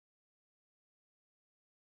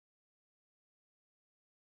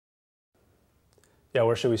Yeah,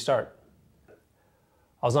 where should we start?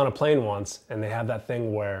 I was on a plane once and they have that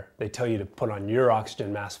thing where they tell you to put on your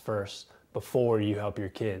oxygen mask first before you help your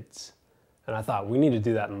kids. And I thought we need to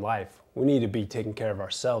do that in life. We need to be taking care of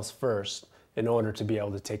ourselves first in order to be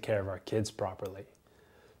able to take care of our kids properly.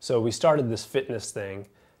 So we started this fitness thing,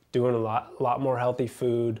 doing a lot more healthy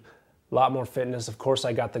food, a lot more fitness. Of course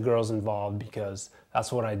I got the girls involved because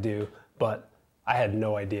that's what I do, but I had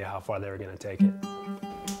no idea how far they were going to take it.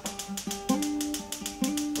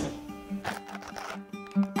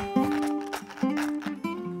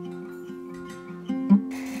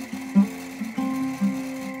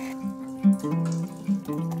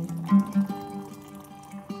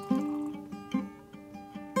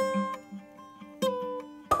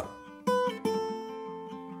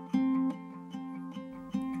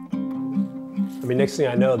 I mean, next thing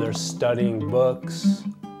I know, they're studying books,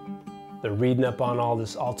 they're reading up on all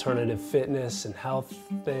this alternative fitness and health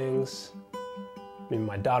things. I mean,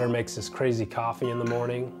 my daughter makes this crazy coffee in the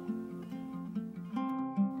morning.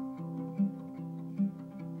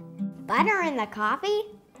 Butter in the coffee?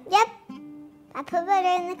 Yep, I put butter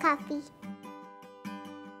in the coffee.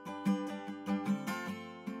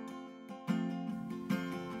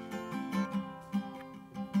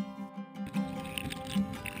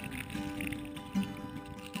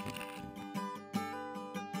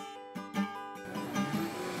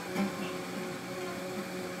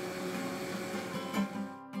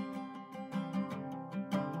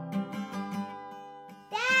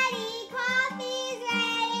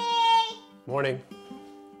 Morning.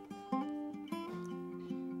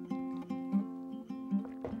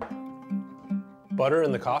 Butter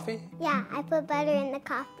in the coffee? Yeah, I put butter in the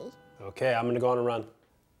coffee. Okay, I'm gonna go on a run.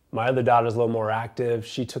 My other daughter's a little more active.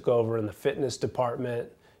 She took over in the fitness department.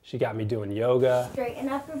 She got me doing yoga. Straighten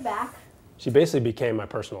up your back. She basically became my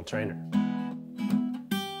personal trainer.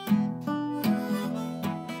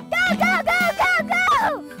 Go, go, go, go,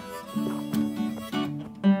 go!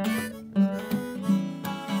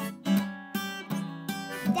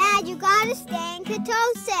 Dad, you gotta stay in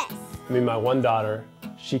ketosis. I mean, my one daughter,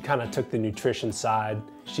 she kind of took the nutrition side.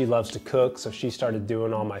 She loves to cook, so she started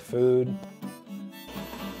doing all my food.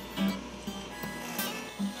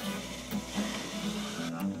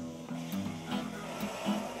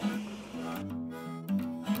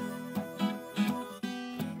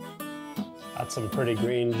 That's some pretty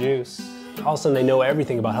green juice. All of a sudden, they know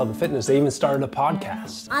everything about health and fitness. They even started a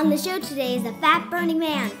podcast. On the show today is the fat-burning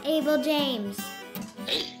man, Abel James.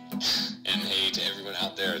 Hey, and hey to everyone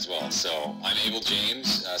out there as well. So I'm Abel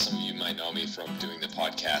James. Some of you might know me from doing the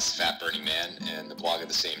podcast Fat Burning Man and the blog of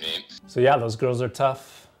the same name. So yeah, those girls are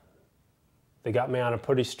tough. They got me on a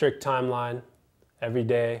pretty strict timeline. Every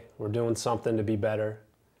day, we're doing something to be better.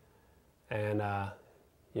 And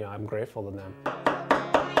you know, I'm grateful to them.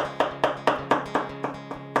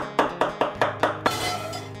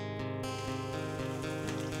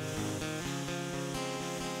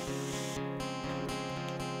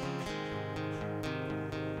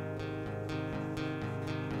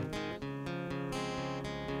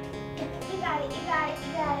 You got it, you got it,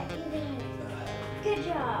 you got it, you got it. Good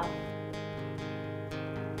job.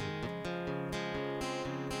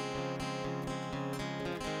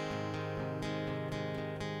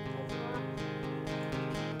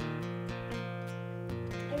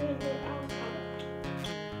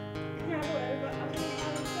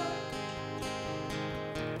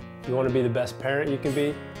 If you want to be the best parent you can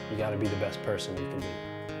be, you got to be the best person you can be.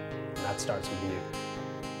 And that starts with you.